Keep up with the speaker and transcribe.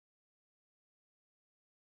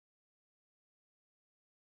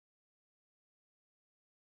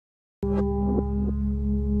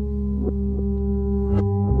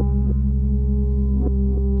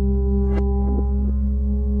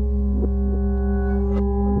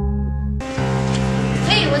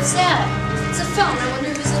What's that? It's a phone. I wonder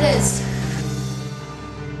whose it is.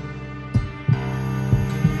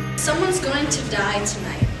 Someone's going to die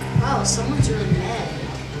tonight. Wow, someone's really mad.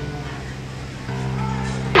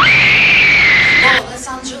 Oh, that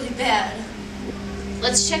sounds really bad.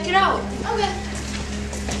 Let's check it out. Okay.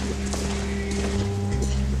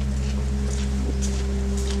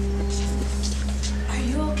 Are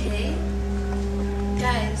you okay?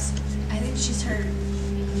 Guys, I think she's hurt.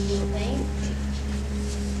 You think?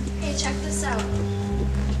 Hey, check this out.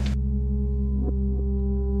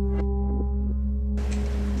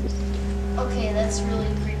 Okay, that's really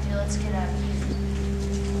creepy. Let's get out of here.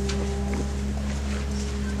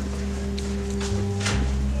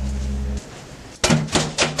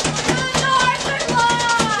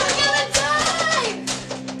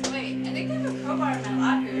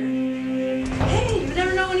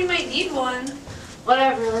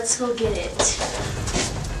 Whatever, let's go get it.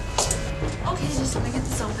 Okay, just let me get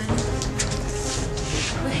this open.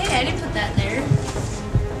 But hey, I didn't put that there.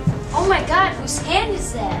 Oh my god, whose hand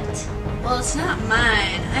is that? Well, it's not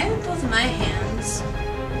mine. I have both my hands.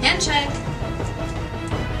 Hand check.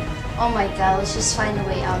 Oh my god, let's just find a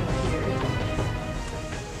way out of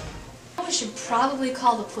here. We should probably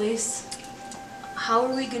call the police. How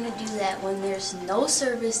are we gonna do that when there's no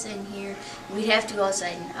service in here? We'd have to go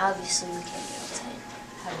outside, and obviously we can't get outside.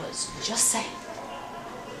 I was just saying.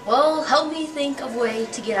 Well, help me think of a way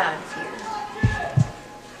to get out of here.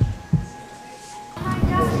 Oh my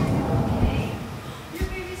god, are you okay? Your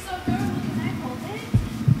baby's so adorable. Can I hold it?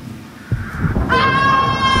 Ah!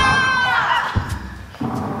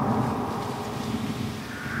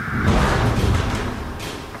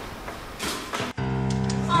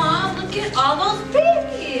 Aw, look at all those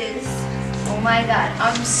babies! Oh my god,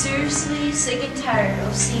 I'm seriously sick and tired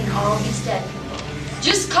of seeing all these dead people.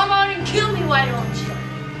 Just come out and kill me, why don't you?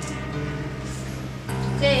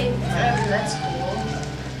 Okay, whatever, that's cool.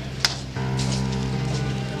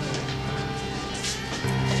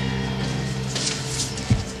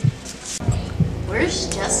 Where's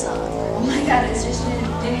Jessa? Oh my god, I just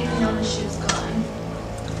didn't even know that she was gone.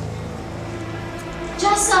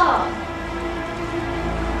 Jessa!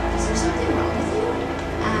 Is there something wrong with you?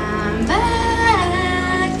 I'm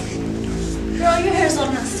back! Girl, your hair's all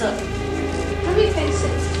messed up. Let me fix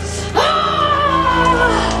it.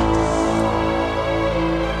 Ah!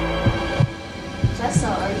 Jessa,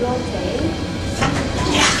 are you okay?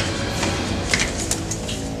 Yeah.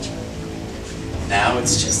 Now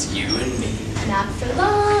it's just you and me. Not for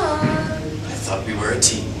long. I thought we were a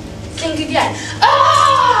team. Think again.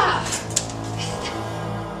 Ah!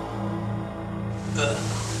 Ugh.